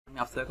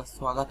आप सबका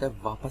स्वागत है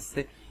वापस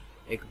से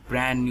एक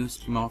brand new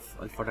stream of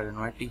alpha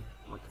Titan.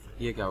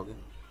 ये क्या हो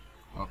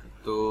गया? ओके,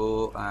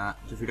 तो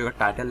जो वीडियो का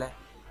टाइटल है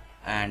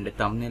एंड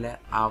थंबनेल है,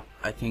 आप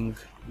आई थिंक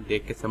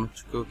देख के समझ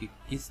चुके हो कि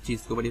किस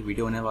चीज़ के ऊपर ये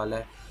वीडियो होने वाला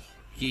है।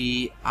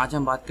 कि आज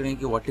हम बात करेंगे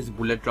कि what is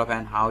bullet drop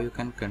and how you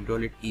can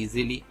control it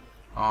easily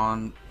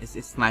on इस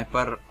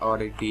स्नाइपर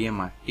और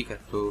DMR। ठीक है,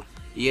 तो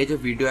ये जो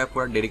वीडियो है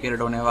पूरा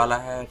डेडिकेटेड होने वाला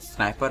है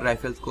स्नाइपर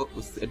राइफल्स को।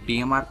 उस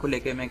DMR को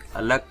लेके मैं एक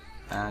अलग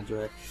जो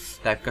है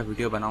टाइप का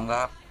वीडियो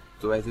बनाऊंगा।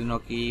 तो एज यू नो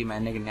कि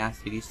मैंने एक नया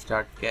सीरीज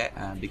स्टार्ट किया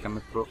है बिकम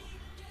ए प्रो,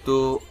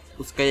 तो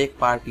उसका एक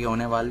पार्ट ये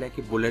होने वाला है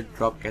कि बुलेट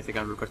ड्रॉप कैसे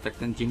कंट्रोल कर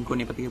सकते हैं। जिनको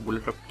नहीं पता कि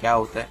बुलेट ड्रॉप क्या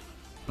होता है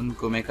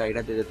उनको मैं एक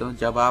आइडिया दे देता हूँ।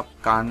 जब आप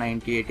कार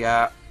 98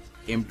 या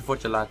M24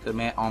 चलाते हो,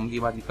 मैं ओम की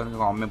बात नहीं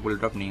करूँगा, ओम में बुलेट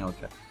ड्रॉप नहीं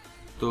होता है।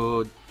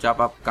 तो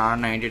जब आप कार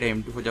 98 या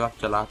M24 जब आप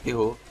चलाते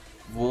हो,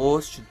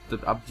 वो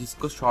अब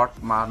जिसको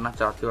शॉट मारना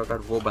चाहते हो,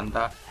 अगर वो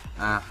बंदा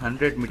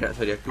 100 मीटर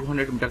सॉरी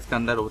 200 मीटर्स के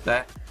अंदर होता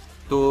है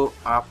तो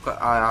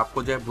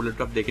आपको जो है बुलेट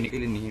ड्रॉप देखने के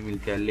लिए नहीं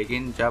मिलता है।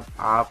 लेकिन जब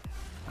आप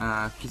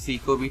किसी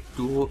को भी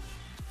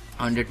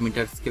 200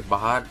 मीटर्स के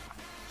बाहर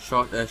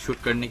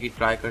शूट करने की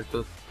ट्राई करते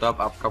हो,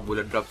 तब आपका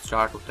बुलेट ड्रॉप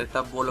स्टार्ट होता है।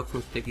 तब वो लोग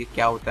सोचते हैं कि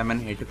क्या होता है,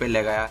 मैंने हेड पे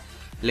लगाया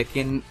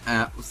लेकिन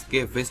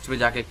उसके वेस्ट पे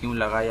जाके क्यों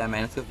लगा, या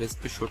मैंने उसके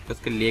वेस्ट पे शूट कर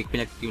उसके लेग पे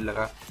जाके क्यों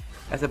लगा।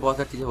 ऐसे बहुत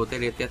सारी चीज़ें होते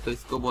रहती हैं, तो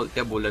इसको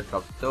बोलते हैं बुलेट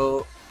ड्रॉप।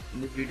 तो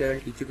इस वीडियो में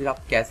टीचर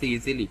आप कैसे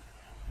ईजिली,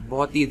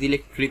 बहुत ही ईजिली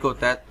एक ट्रिक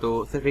होता है, तो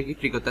सिर्फ एक ही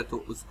ट्रिक होता है, तो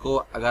उसको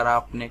अगर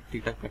आपने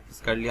ठीक ठाक प्रैक्टिस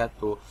कर लिया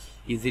तो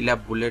ईजिली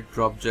आप बुलेट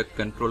ड्रॉप जो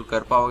कंट्रोल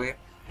कर पाओगे।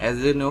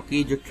 एज यू नो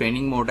कि जो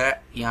ट्रेनिंग मोड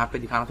है यहाँ पे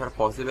दिखाना थोड़ा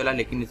पॉसिबल है,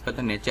 लेकिन इसका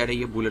जो नेचर है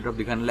ये बुलेट ड्रॉप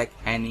दिखाने लायक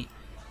है नहीं।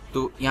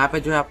 तो यहाँ पे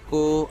जो है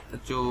आपको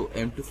जो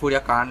M24 या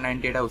कार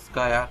 98 है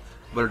उसका या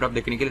बुलेट ड्रॉप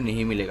देखने के लिए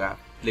नहीं मिलेगा।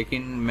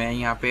 लेकिन मैं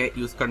यहाँ पे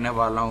यूज़ करने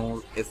वाला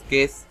हूँ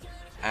SKS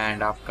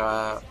एंड आपका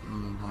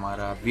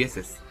हमारा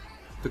VSS।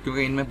 तो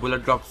क्योंकि इनमें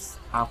बुलेट ड्रॉप्स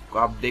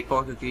आप देख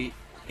पाओ, क्योंकि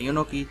यू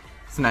नो कि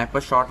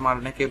स्नाइपर शॉट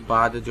मारने के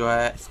बाद जो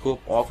है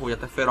स्कोप ऑफ हो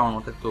जाता है फिर ऑन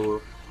होता है,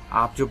 तो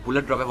आप जो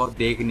बुलेट ड्रॉप है वो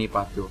देख नहीं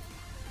पाते हो।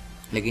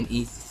 लेकिन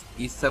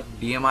इस सब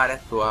DMR है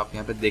तो आप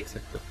यहाँ पे देख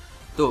सकते हो।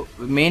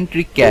 तो मेन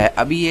ट्रिक क्या है,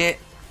 अभी ये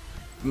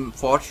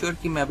फॉर श्योर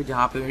कि मैं अभी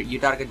जहाँ पे ये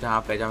टारगेट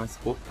जहाँ मैं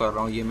स्कोप कर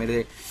रहा हूँ, ये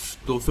मेरे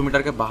 200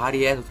 मीटर के बाहर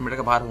ही है, 200 मीटर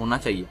के बाहर होना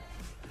चाहिए।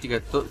 ठीक है,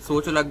 तो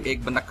सोचो लग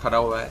एक बंदा खड़ा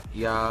हुआ है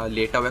या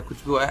लेटा हुआ है, कुछ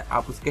भी हुआ है,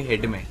 आप उसके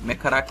हेड में, मैं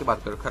खड़ा की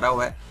बात करूँ, खड़ा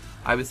हुआ है,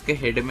 आप इसके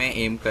हेड में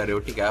एम कर रहे हो।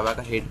 ठीक है, आप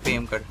अगर हेड पे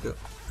एम करते हो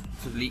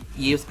तो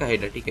ये उसका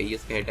हेड है। ठीक है, ये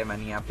उसका हेड है,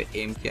 मैंने यहाँ पे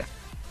एम किया,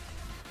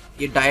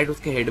 ये डायरेक्ट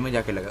उसके हेड में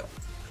जाके लगा।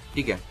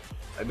 ठीक है,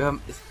 अभी हम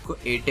इसको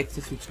 8x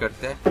से स्विच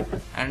करते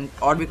हैं एंड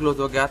और भी क्लोज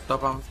हो गया तो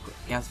अब हम इसको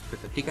यहाँ स्विच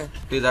करते हैं। ठीक है,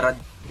 तो ज़रा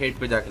हेड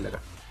पे जाके लगा।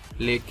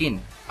 लेकिन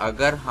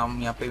अगर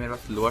हम यहाँ पे, मेरे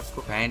पास लोअर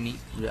स्कोप है नहीं,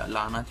 मुझे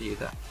लाना चाहिए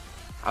था।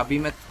 अभी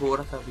मैं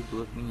थोड़ा सा भी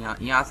दूर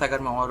नहीं, यहाँ से अगर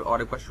मैं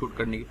और एक बार शूट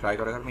करने की ट्राई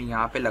करूँ, अगर मैं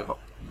यहाँ पे लगाऊँ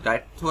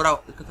डायरेक्ट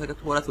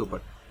थोड़ा सा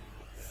ऊपर,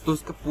 तो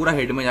उसका पूरा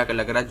हेड में जाकर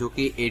लग रहा है, जो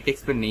कि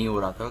 8x पे नहीं हो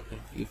रहा था। ओके,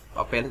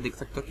 आप पहले देख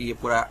सकते हो कि ये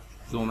पूरा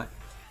जूम है।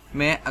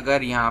 मैं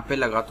अगर यहाँ पे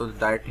लगा तो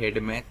डायरेक्ट हेड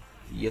में,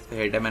 ये इसका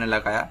हेड है, मैंने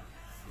लगाया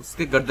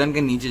उसके गर्दन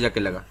के नीचे जाके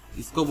लगा।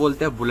 इसको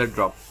बोलते हैं बुलेट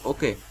ड्रॉप।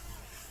 ओके,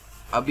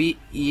 अभी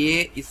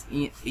ये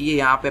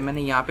यहाँ पे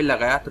मैंने यहाँ पे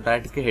लगाया तो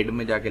डायरेक्ट इसके हेड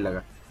में जाके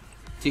लगा।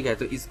 ठीक है,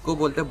 तो इसको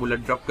बोलते हैं बुलेट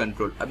ड्रॉप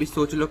कंट्रोल। अभी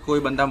सोच लो कोई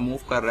बंदा मूव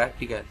कर रहा है।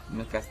 ठीक है,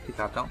 मैं कैसे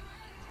दिखाता हूँ।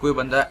 कोई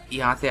बंदा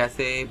यहाँ से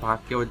ऐसे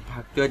भागते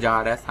हुए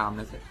जा रहा है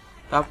सामने से,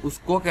 तो आप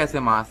उसको कैसे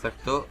मार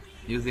सकते हो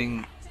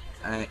यूजिंग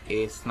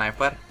ए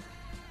स्नाइपर।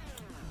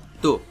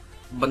 तो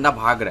बंदा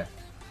भाग रहा है,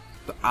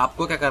 तो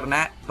आपको क्या करना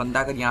है, बंदा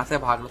अगर यहाँ से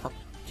भाग रहा था,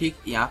 ठीक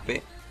यहाँ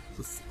पे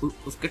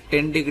उसके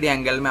 10 डिग्री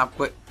एंगल में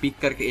आपको पिक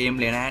करके एम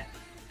लेना है,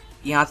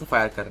 यहाँ से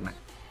फायर करना है।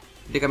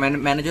 ठीक है,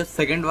 मैंने जो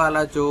सेकंड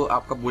वाला जो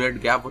आपका बुलेट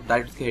गया वो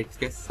डायरेक्ट उसके हेड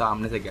के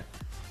सामने से गया।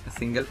 मैं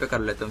सिंगल पे कर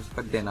लेता हूँ, उस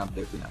पर देना आप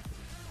देखो, यहाँ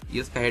पे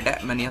ये उसका हेड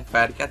है, मैंने यहाँ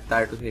फायर किया,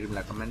 डायरेक्ट उसके हेड में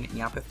लगा। मैंने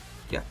यहाँ पे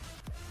क्या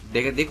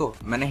देखो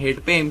मैंने हेड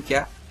पे एम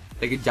किया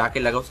लेकिन जाके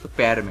लगा उसके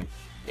पैर में।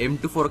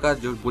 M24 का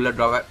जो बुलेट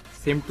ड्रॉप है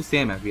सेम टू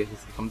सेम है,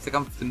 VSS कम से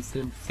कम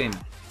सेम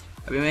है।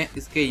 अभी मैं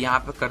इसके यहाँ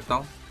पे करता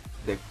हूँ,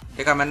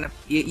 देखा मैंने,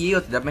 ये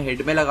होता है जब मैं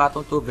हेड में लगाता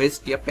हूँ तो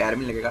वेस्ट या पैर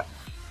में लगेगा।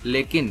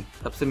 लेकिन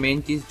सबसे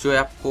मेन चीज़ जो है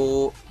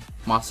आपको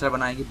मास्टर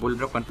बनाएगी बुलेट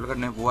ड्रॉप कंट्रोल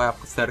करने, वो है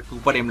आपको सर के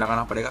ऊपर एम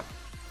लगाना पड़ेगा।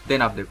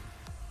 देन आप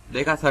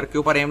देखा सर के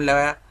ऊपर एम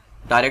लगाया,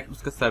 डायरेक्ट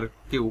उसके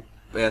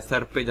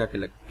सर पे जाके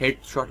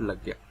हेड शॉट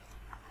लग गया।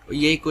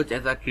 यही कुछ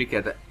ऐसा ट्रिक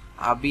है।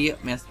 अभी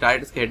मैं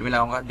डायरेक्ट इसके हेड में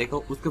लगाऊंगा, देखो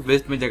उसके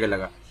वेस्ट में जगह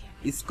लगा।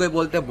 इसको ही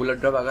बोलते हैं बुलेट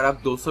ड्रॉप। अगर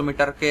आप 200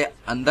 मीटर के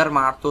अंदर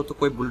मारते हो तो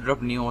कोई बुलेट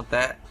ड्रॉप नहीं होता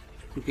है,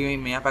 क्योंकि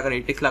मैं यहाँ पे अगर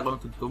 8x लगा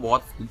लूँ तो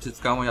बहुत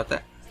कम हो जाता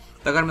है।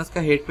 तो अगर मैं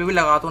इसका हेड पे भी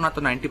लगाता हूँ ना,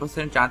 तो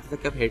 90% चांसेस है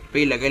कि हेड पे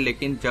ही लगे।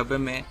 लेकिन जब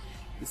मैं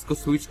इसको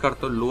स्विच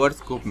करता हूँ लोअर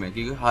स्कोप में,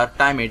 क्योंकि हर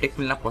टाइम 8x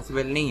मिलना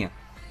पॉसिबल नहीं है,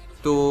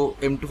 तो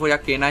M24 या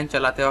K9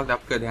 चलाते वक्त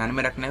आपको ध्यान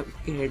में रखना है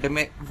उसके हेड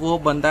में वो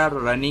बंदा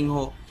रनिंग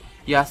हो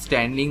या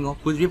स्टैंडिंग हो,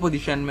 कुछ भी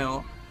पोजीशन में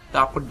हो, तो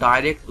आपको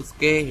डायरेक्ट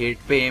उसके हेड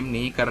पे एम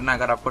नहीं करना।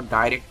 अगर आपको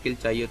डायरेक्ट किल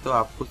चाहिए तो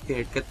आपको उसके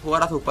हेड के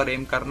थोड़ा सा ऊपर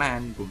एम करना है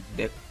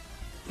एंड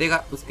देखा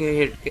उसके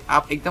हेड के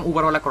आप एकदम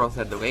ऊपर वाला क्रॉस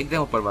कर दोगे, एकदम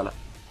ऊपर वाला।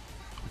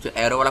 जो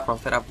एरो वाला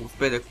प्रोसेसर आप उस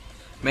पर देखो,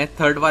 मैं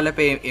थर्ड वाले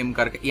पे एम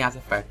करके यहाँ से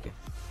फेंक के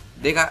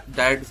देखा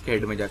डायरेक्ट उसके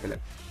हेड में जाके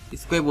लगा।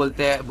 इसको ही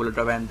बोलते हैं bullet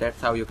drop and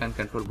that's how you can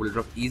control bullet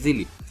drop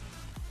easily.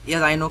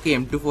 Yes I know कि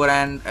M24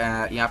 एंड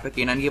यहाँ पे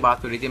केनन की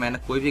बात हो रही थी, मैंने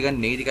कोई भी गन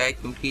नहीं दिखाई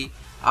क्योंकि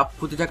आप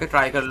खुद जाकर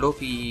ट्राई कर लो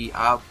कि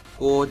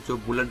आपको जो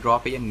बुलेट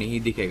ड्रॉप है ये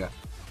नहीं दिखेगा,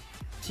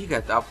 ठीक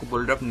है, तो आपको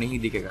बुलेट ड्रॉप नहीं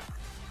दिखेगा।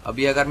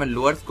 अभी अगर मैं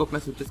लोअर स्कोप में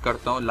स्विचेस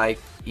करता हूँ लाइक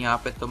यहाँ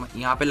पे, तो मैं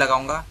यहाँ पे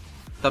लगाऊंगा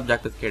तब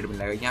जाकर उसके हेड में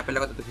लगेगा, यहाँ पे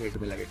लगा तो हेड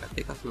में लगेगा,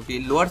 ठीक है, क्योंकि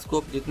लोअर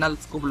स्कोप जितना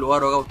स्कोप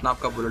लोअर होगा उतना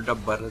आपका बुलेट ड्रॉप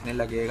बढ़ने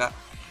लगेगा।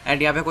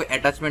 एंड यहाँ पे कोई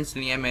अटैचमेंट्स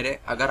नहीं है मेरे,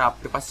 अगर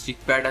आपके पास स्टिक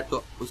पैड है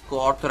तो उसको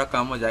और थोड़ा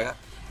कम हो जाएगा।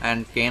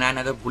 एंड K9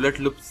 है तो बुलेट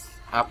लूप्स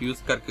आप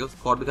यूज़ करके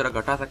उसको और भी थोड़ा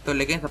घटा सकते हो,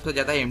 लेकिन सबसे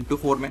ज़्यादा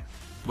M24 में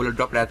बुलेट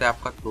ड्रॉप रहता है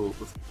आपका, तो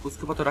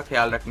उसके ऊपर थोड़ा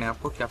ख्याल रखना है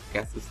आपको कि आप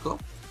कैसे उसको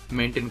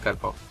मेंटेन कर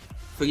पाओ।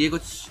 तो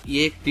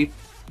ये एक टिप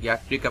या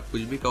ट्रिक आप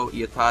कुछ भी कहो,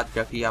 ये था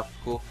ताकि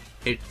आपको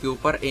हेड के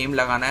ऊपर एम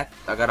लगाना है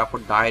अगर आपको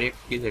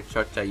डायरेक्ट की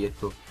हेडशॉट चाहिए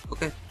तो।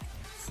 Okay,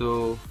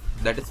 so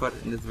that is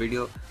for in this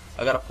video.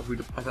 अगर आपको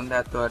वीडियो पसंद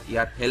आया तो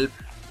यार हेल्प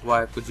हुआ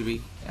है कुछ भी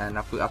एंड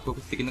आपको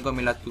कुछ सीखने को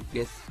मिला तो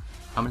प्लीज़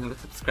हमें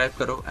सब्सक्राइब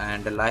करो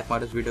एंड लाइक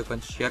मारो इस वीडियो को,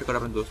 शेयर करो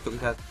अपने दोस्तों के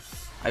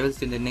साथ। I will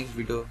see in the next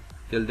video,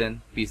 till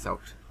then peace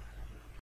out.